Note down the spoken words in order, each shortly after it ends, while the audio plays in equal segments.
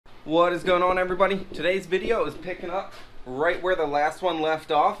What is going on, everybody? Today's video is picking up right where the last one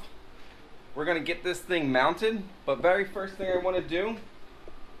left off. We're gonna get this thing mounted, but very first thing I want to do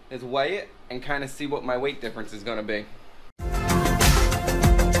is weigh it and kind of see what my weight difference is gonna be.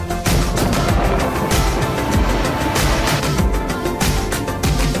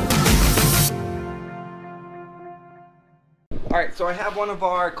 Alright, so I have one of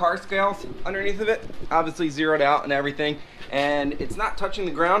our car scales underneath of it, obviously zeroed out and everything, and it's not touching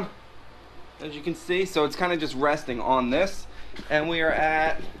the ground, as you can see, so it's kind of just resting on this, and we are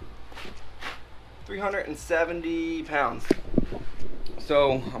at 370 pounds.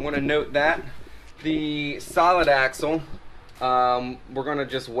 So I'm going to note that. The solid axle, we're going to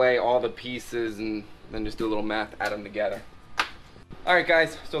just weigh all the pieces and then just do a little math, add them together. Alright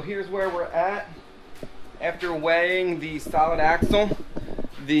guys, so here's where we're at. After weighing the solid axle,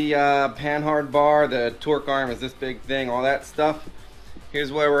 the panhard bar, the torque arm is this big thing, all that stuff,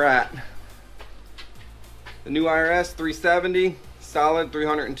 here's where we're at. The new IRS 370, solid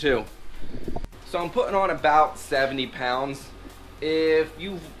 302. So I'm putting on about 70 pounds. If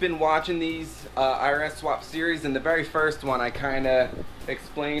you've been watching these IRS swap series, in the very first one I kind of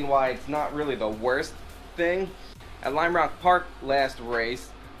explained why it's not really the worst thing. At Lime Rock Park last race,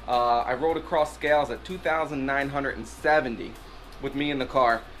 I rolled across scales at 2,970 with me in the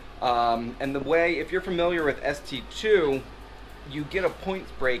car. And the way, if you're familiar with ST2, you get a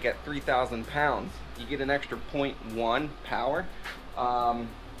points break at 3,000 pounds. You get an extra 0.1 power.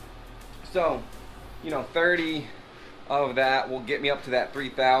 So, you know, 30 of that will get me up to that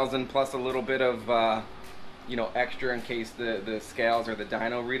 3,000 plus a little bit of, you know, extra in case the scales or the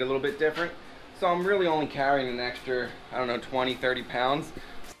dyno read a little bit different. So I'm really only carrying an extra, I don't know, 20, 30 pounds.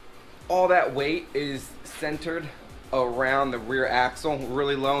 All that weight is centered around the rear axle,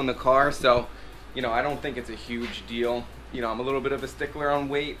 really low in the car, so you know, I don't think it's a huge deal. You know, I'm a little bit of a stickler on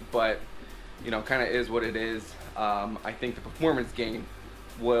weight, but you know, kind of is what it is. I think the performance gain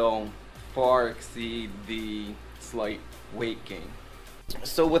will far exceed the slight weight gain.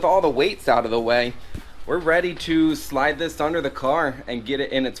 So with all the weights out of the way, we're ready to slide this under the car and get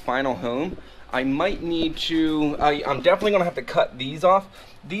it in its final home. I might need to, I'm definitely gonna have to cut these off.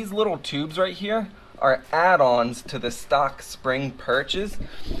 These little tubes right here are add-ons to the stock spring perches.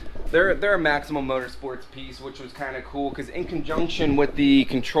 They're a Maximum Motorsports piece, which was kind of cool because in conjunction with the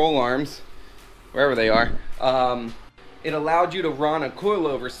control arms, wherever they are, it allowed you to run a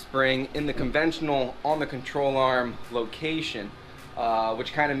coilover spring in the conventional on the control arm location,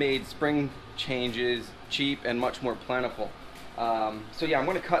 which kind of made spring changes cheap and much more plentiful. So yeah, I'm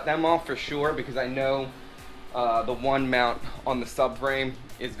going to cut them off for sure because I know the one mount on the subframe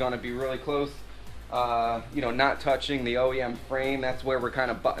is going to be really close. You know, not touching the OEM frame, that's where we're kind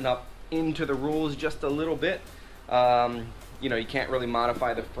of button up into the rules just a little bit. You know, you can't really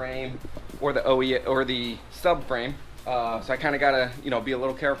modify the frame or the OEM or the subframe, so I kind of got to, you know, be a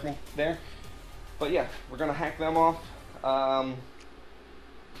little careful there. But yeah, we're going to hack them off.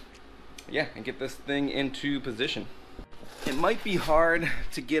 Yeah, and get this thing into position. It might be hard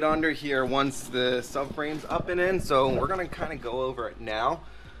to get under here once the subframe's up and in, so we're gonna kind of go over it now.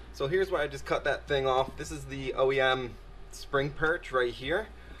 So here's where I just cut that thing off. This is the OEM spring perch right here.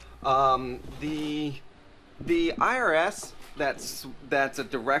 The IRS that's a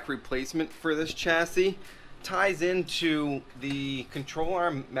direct replacement for this chassis ties into the control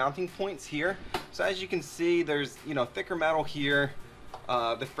arm mounting points here. So as you can see, there's, you know, thicker metal here.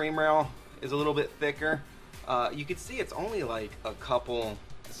 The frame rail is a little bit thicker. You can see it's only like a couple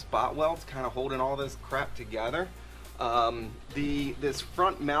spot welds kind of holding all this crap together. This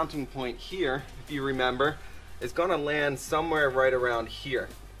front mounting point here, if you remember, is going to land somewhere right around here.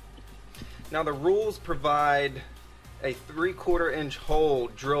 Now the rules provide a 3/4 inch hole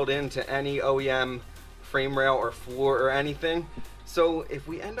drilled into any OEM frame rail or floor or anything. So if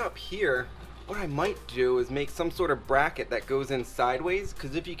we end up here, what I might do is make some sort of bracket that goes in sideways,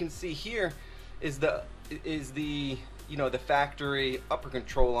 because if you can see here is the you know, the factory upper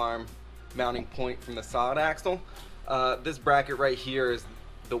control arm mounting point from the solid axle. This bracket right here is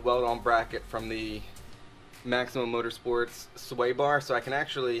the weld-on bracket from the Maximum Motorsports sway bar, so I can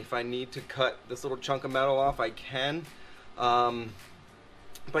actually, if I need to cut this little chunk of metal off, I can.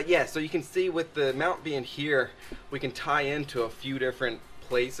 But yeah, so you can see with the mount being here, we can tie into a few different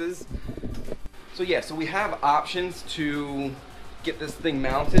places. So yeah, so we have options to get this thing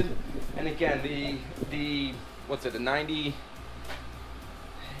mounted. And again, the what's it, the 98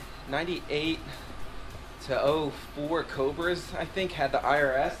 to 04 Cobras, I think, had the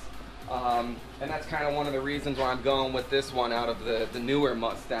IRS. And that's kind of one of the reasons why I'm going with this one out of the newer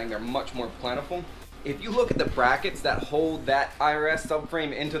Mustang. They're much more plentiful. if you look at the brackets that hold that IRS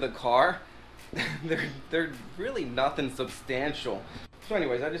subframe into the car, they're really nothing substantial. So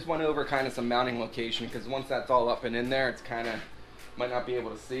anyways, I just went over kind of some mounting location, because once that's all up and in there, it's kind of, might not be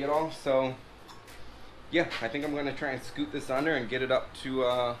able to see it all. So yeah, I think I'm going to try and scoot this under and get it up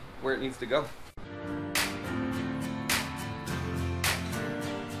to where it needs to go.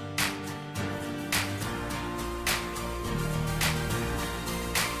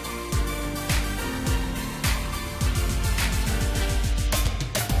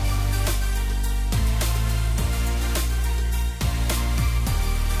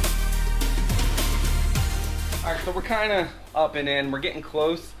 Alright, so we're kind of up and in, we're getting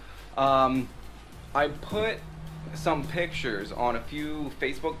close. I put some pictures on a few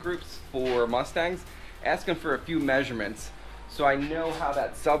Facebook groups for Mustangs asking for a few measurements, so I know how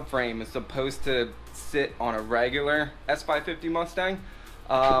that subframe is supposed to sit on a regular S550 Mustang.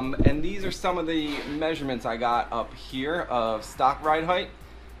 And these are some of the measurements I got up here of stock ride height.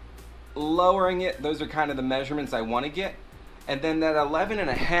 Lowering it, those are kind of the measurements I want to get. And then that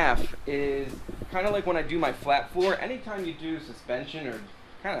 11.5 is kind of like when I do my flat floor. Anytime you do suspension or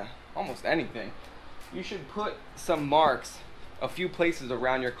kind of almost anything, you should put some marks a few places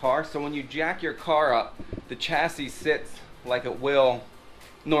around your car, so when you jack your car up, the chassis sits like it will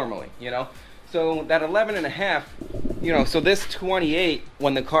normally, you know. So that 11.5, you know, so this 28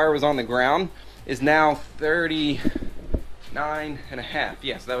 when the car was on the ground is now 39.5.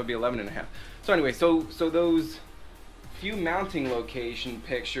 Yes, that would be 11.5. So anyway, so those few mounting location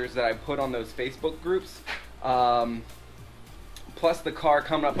pictures that I put on those Facebook groups, plus the car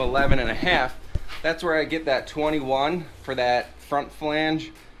coming up 11.5, that's where I get that 21 for that front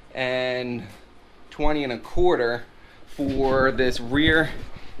flange and 20.25 for this rear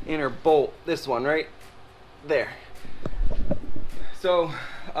inner bolt, this one right there. So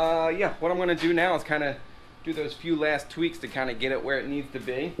yeah, what I'm going to do now is kind of do those few last tweaks to kind of get it where it needs to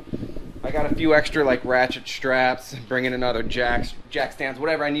be. I got a few extra like ratchet straps, bring in another jack stands,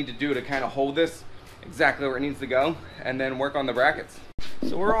 whatever I need to do to kind of hold this exactly where it needs to go, and then work on the brackets.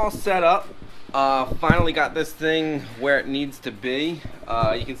 So we're all set up. Finally got this thing where it needs to be.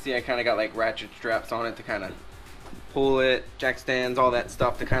 You can see I kind of got like ratchet straps on it to kind of pull it, jack stands, all that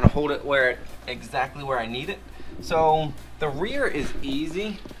stuff to kind of hold it exactly where I need it. So the rear is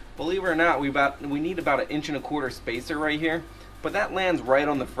easy. Believe it or not, we need about 1.25 inch spacer right here, but that lands right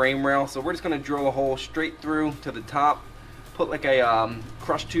on the frame rail. So we're just going to drill a hole straight through to the top, put like a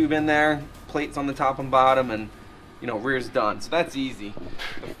crush tube in there, plates on the top and bottom, and you know, rear's done. So that's easy.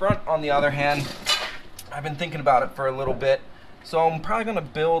 The front, on the other hand, I've been thinking about it for a little bit. So I'm probably going to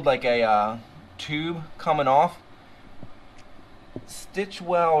build like a tube coming off, stitch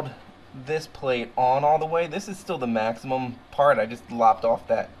weld this plate on all the way. This is still the maximum part. I just lopped off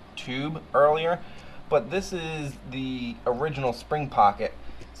that tube earlier, but this is the original spring pocket,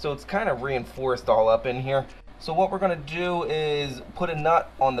 so it's kind of reinforced all up in here. So what we're going to do is put a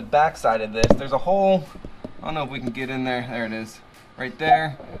nut on the back side of this. There's a hole, I don't know if we can get in there. There it is, right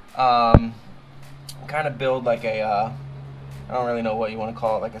there. Kind of build like a, I don't really know what you want to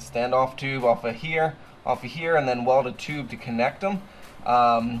call it, like a standoff tube off of here, and then weld a tube to connect them.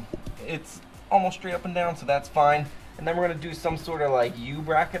 It's almost straight up and down, so that's fine. And then we're going to do some sort of like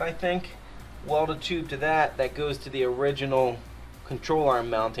U-bracket, I think. Weld a tube to that goes to the original control arm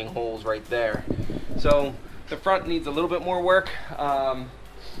mounting holes right there. So the front needs a little bit more work.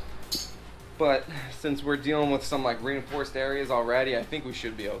 But since we're dealing with some like reinforced areas already, I think we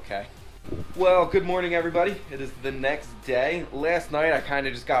should be okay. Well, good morning everybody. It is the next day. Last night I kind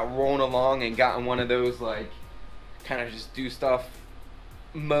of just got rolling along and got in one of those like kind of just do stuff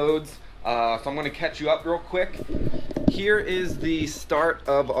modes. So I'm going to catch you up real quick. Here is the start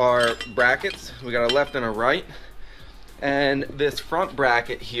of our brackets. We got a left and a right. And this front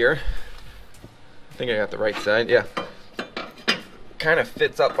bracket here, I think I got the right side, yeah. Kind of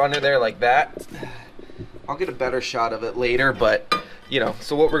fits up under there like that. I'll get a better shot of it later, but you know,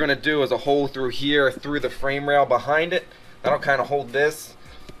 so what we're gonna do is a hole through here, through the frame rail behind it. That'll kind of hold this.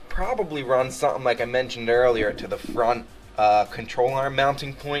 Probably run something like I mentioned earlier to the front control arm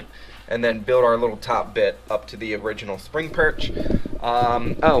mounting point, and then build our little top bit up to the original spring perch.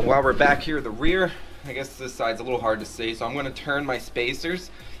 Oh, while we're back here, the rear, I guess this side's a little hard to see, so I'm gonna turn my spacers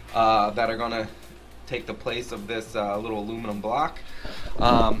that are gonna take the place of this little aluminum block.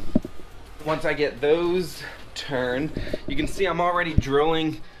 Once I get those turned, you can see I'm already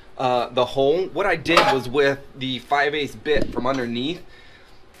drilling the hole. What I did was with the 5/8 bit from underneath,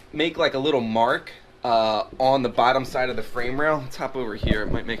 make like a little mark on the bottom side of the frame rail. Let's hop over here,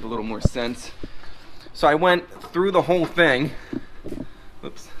 it might make a little more sense. So I went through the whole thing,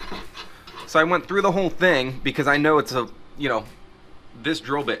 oops, So I went through the whole thing because I know it's a, you know, this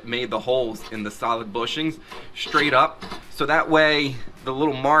drill bit made the holes in the solid bushings straight up. So that way the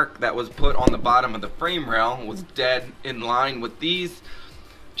little mark that was put on the bottom of the frame rail was dead in line with these.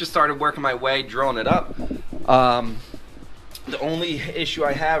 Just started working my way, drilling it up. The only issue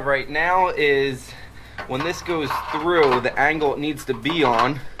I have right now is when this goes through, the angle it needs to be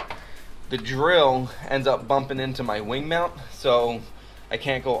on, the drill ends up bumping into my wing mount, so I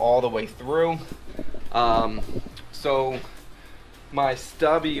can't go all the way through. So my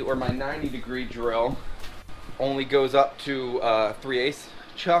stubby or my 90-degree drill only goes up to 3/8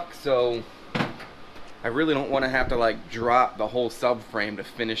 chuck, so I really don't want to have to like drop the whole subframe to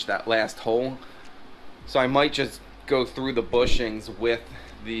finish that last hole. So I might just go through the bushings with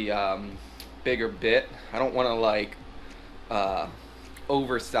the bigger bit. I don't want to like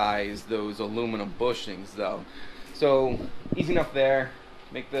oversize those aluminum bushings though. So easy enough there,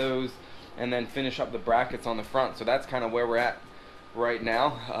 make those and then finish up the brackets on the front. So that's kind of where we're at right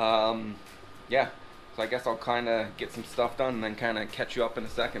now. Yeah, so I guess I'll kind of get some stuff done and then kind of catch you up in a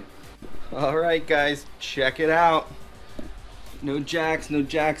second. Alright guys, check it out. No jacks, no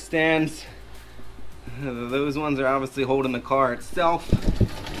jack stands. Those ones are obviously holding the car itself.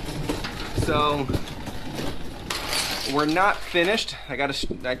 So we're not finished.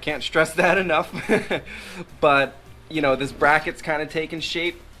 I can't stress that enough. But you know, this bracket's kind of taking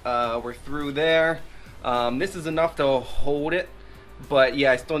shape. We're through there. This is enough to hold it, but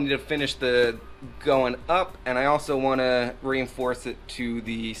yeah, I still need to finish the going up, and I also want to reinforce it to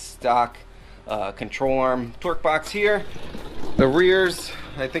the stock control arm torque box here. The rears,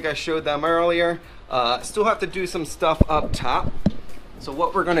 I think I showed them earlier. Still have to do some stuff up top. So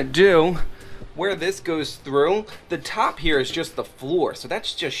what we're gonna do, where this goes through, the top here is just the floor, so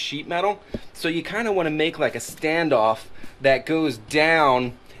that's just sheet metal. So you kind of want to make like a standoff that goes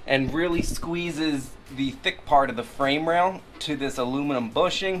down and really squeezes the thick part of the frame rail to this aluminum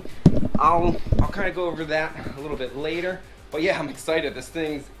bushing. I'll kind of go over that a little bit later, but yeah, I'm excited. This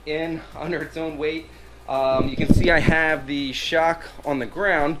thing's in under its own weight. You can see I have the shock on the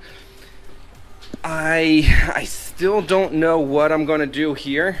ground. I still don't know what I'm gonna do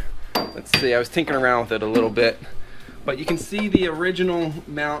here. Let's see, I was tinkering around with it a little bit, but you can see the original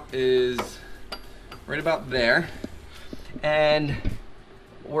mount is right about there, and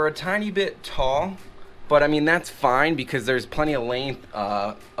we're a tiny bit tall, but I mean that's fine because there's plenty of length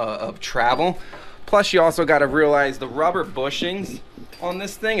of travel. Plus you also got to realize the rubber bushings on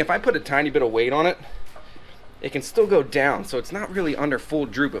this thing, if I put a tiny bit of weight on it, it can still go down, so it's not really under full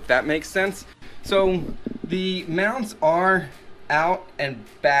droop, if that makes sense. So the mounts are out and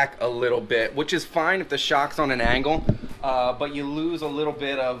back a little bit, which is fine if the shock's on an angle, but you lose a little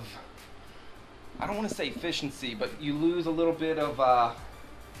bit of, I don't want to say efficiency, but you lose a little bit of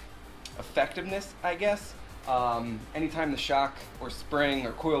effectiveness, I guess. Anytime the shock or spring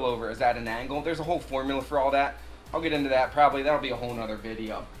or coilover is at an angle, there's a whole formula for all that. I'll get into that probably, that'll be a whole nother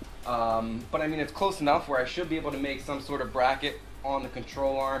video. But I mean, it's close enough where I should be able to make some sort of bracket on the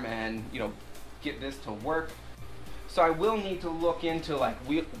control arm and, you know, get this to work. So I will need to look into like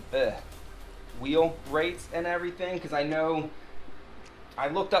wheel rates and everything, because I know I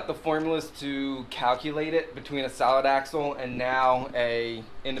looked up the formulas to calculate it between a solid axle and now a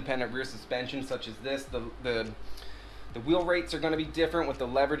independent rear suspension such as this. The wheel rates are going to be different with the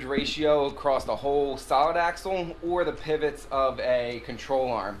leverage ratio across the whole solid axle, or the pivots of a control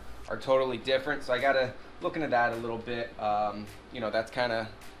arm are totally different. So I got to look into that a little bit. You know, that's kind of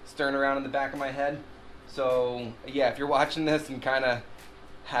stirring around in the back of my head. So yeah, if you're watching this and kind of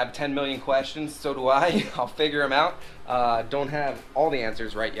have 10 million questions, so do I. I'll figure them out. Don't have all the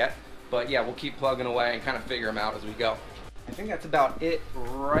answers right yet, but yeah, we'll keep plugging away and kind of figure them out as we go. I think that's about it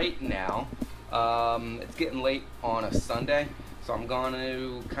right now. It's getting late on a Sunday, so I'm going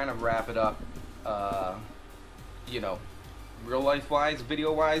to kind of wrap it up, you know, real life wise,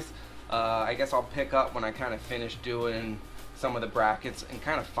 video wise. I guess I'll pick up when I kind of finish doing some of the brackets and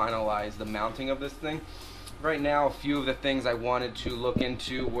kind of finalize the mounting of this thing. Right now, a few of the things I wanted to look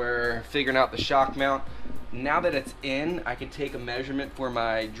into were figuring out the shock mount. Now that it's in, I can take a measurement for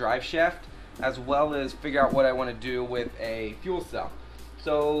my drive shaft, as well as figure out what I want to do with a fuel cell.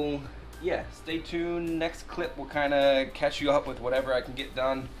 So yeah, stay tuned. Next clip will kind of catch you up with whatever I can get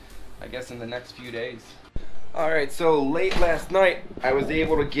done, I guess, in the next few days. Alright, so late last night, I was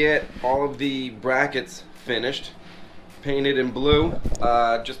able to get all of the brackets finished, painted in blue,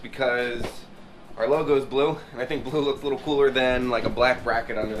 just because our logo is blue, and I think blue looks a little cooler than like a black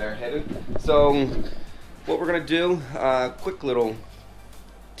bracket under there hidden. So what we're gonna do, quick little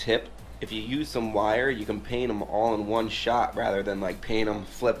tip, if you use some wire, you can paint them all in one shot rather than like paint them,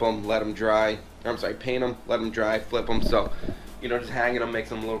 flip them, let them dry. Or, I'm sorry, paint them, let them dry, flip them. So, you know, just hanging them makes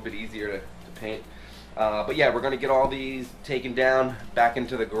them a little bit easier to paint. But yeah, we're going to get all these taken down back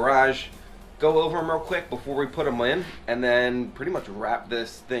into the garage, go over them real quick before we put them in, and then pretty much wrap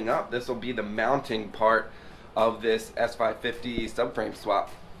this thing up. This will be the mounting part of this S550 subframe swap.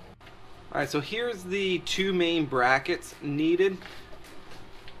 Alright, so here's the two main brackets needed.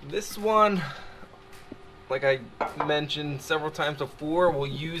 This one, like I mentioned several times before, we'll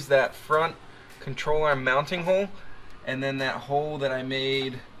use that front control arm mounting hole, and then that hole that I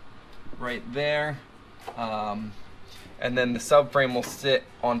made right there, and then the subframe will sit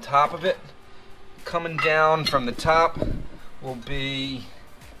on top of it. Coming down from the top will be,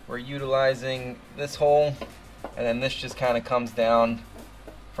 we're utilizing this hole, and then this just kind of comes down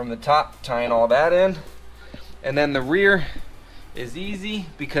from the top, tying all that in. And then the rear is easy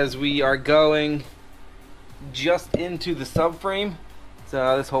because we are going just into the subframe.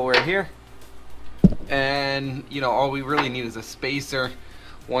 So this hole right here, and you know, all we really need is a spacer,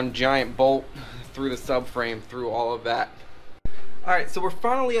 one giant bolt through the subframe, through all of that. Alright, so we're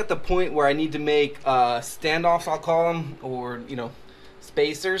finally at the point where I need to make standoffs, I'll call them, or you know,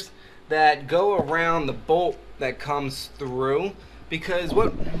 spacers that go around the bolt that comes through. Because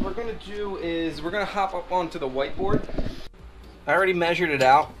what we're going to do is we're going to hop up onto the whiteboard. I already measured it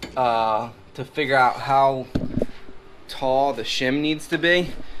out to figure out how tall the shim needs to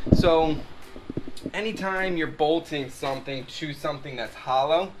be. So anytime you're bolting something to something that's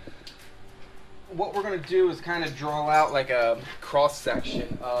hollow, what we're going to do is kind of draw out like a cross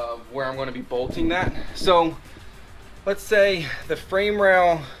section of where I'm going to be bolting that. So let's say the frame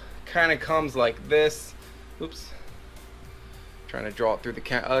rail kind of comes like this. Oops. Trying to draw it through the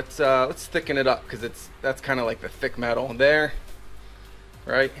let's thicken it up, because that's kind of like the thick metal there,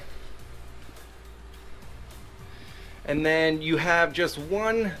 right? And then you have just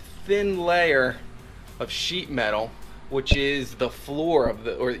one thin layer of sheet metal, which is the floor of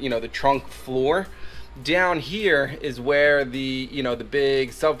the, or you know, the trunk floor. Down here is where the, you know, the big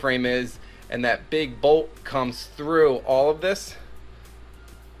subframe is, and that big bolt comes through all of this,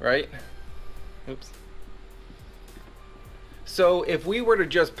 right? Oops. So if we were to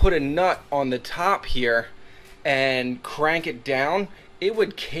just put a nut on the top here and crank it down, it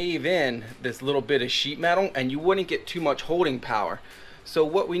would cave in this little bit of sheet metal and you wouldn't get too much holding power. So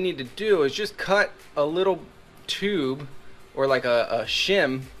what we need to do is just cut a little tube, or like a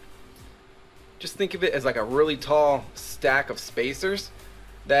shim. Just think of it as like a really tall stack of spacers,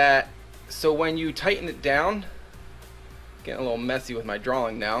 that so when you tighten it down, getting a little messy with my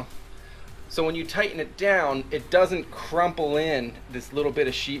drawing now. So when you tighten it down, it doesn't crumple in this little bit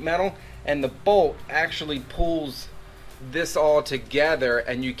of sheet metal, and the bolt actually pulls this all together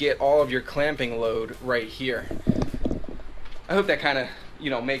and you get all of your clamping load right here. I hope that kind of, you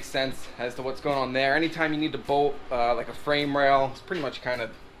know, makes sense as to what's going on there. Anytime you need to bolt like a frame rail, it's pretty much kind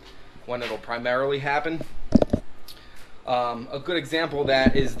of when it'll primarily happen. A good example of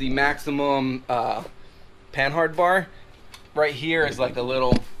that is the maximum panhard bar. Right here is like a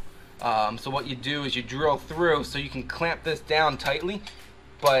little, so what you do is you drill through so you can clamp this down tightly,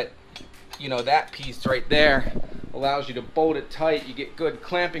 but you know, that piece right there allows you to bolt it tight. You get good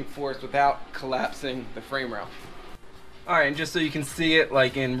clamping force without collapsing the frame rail. Alright, and just so you can see it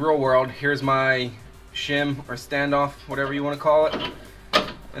like in real world, here's my shim or standoff, whatever you want to call it,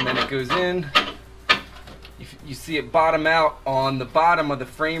 and then it goes in. You see it bottom out on the bottom of the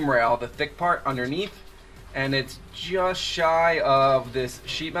frame rail, the thick part underneath, and it's just shy of this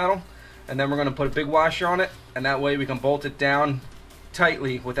sheet metal. And then we're going to put a big washer on it, and that way we can bolt it down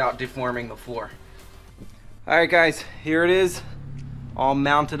tightly without deforming the floor. Alright guys, here it is, all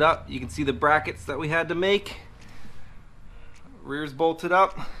mounted up. You can see the brackets that we had to make. Rear's bolted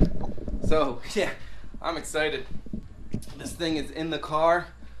up. So yeah, I'm excited. This thing is in the car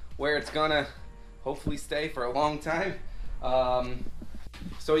where it's gonna hopefully stay for a long time.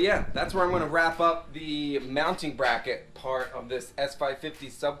 So yeah, that's where I'm going to wrap up the mounting bracket part of this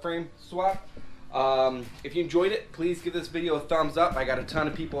S550 subframe swap. If you enjoyed it, please give this video a thumbs up. I got a ton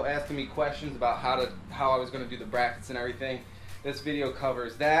of people asking me questions about how I was going to do the brackets and everything. This video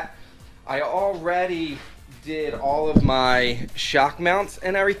covers that. I already did all of my shock mounts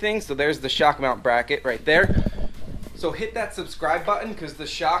and everything, so there's the shock mount bracket right there. So hit that subscribe button, because the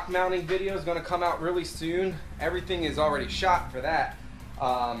shock mounting video is going to come out really soon. Everything is already shot for that.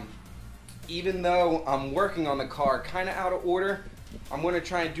 Even though I'm working on the car kind of out of order, I'm going to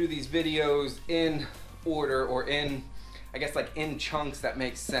try and do these videos in order, or in, I guess, like in chunks that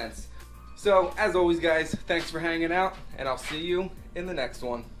make sense. So as always guys, thanks for hanging out, and I'll see you in the next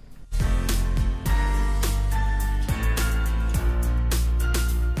one.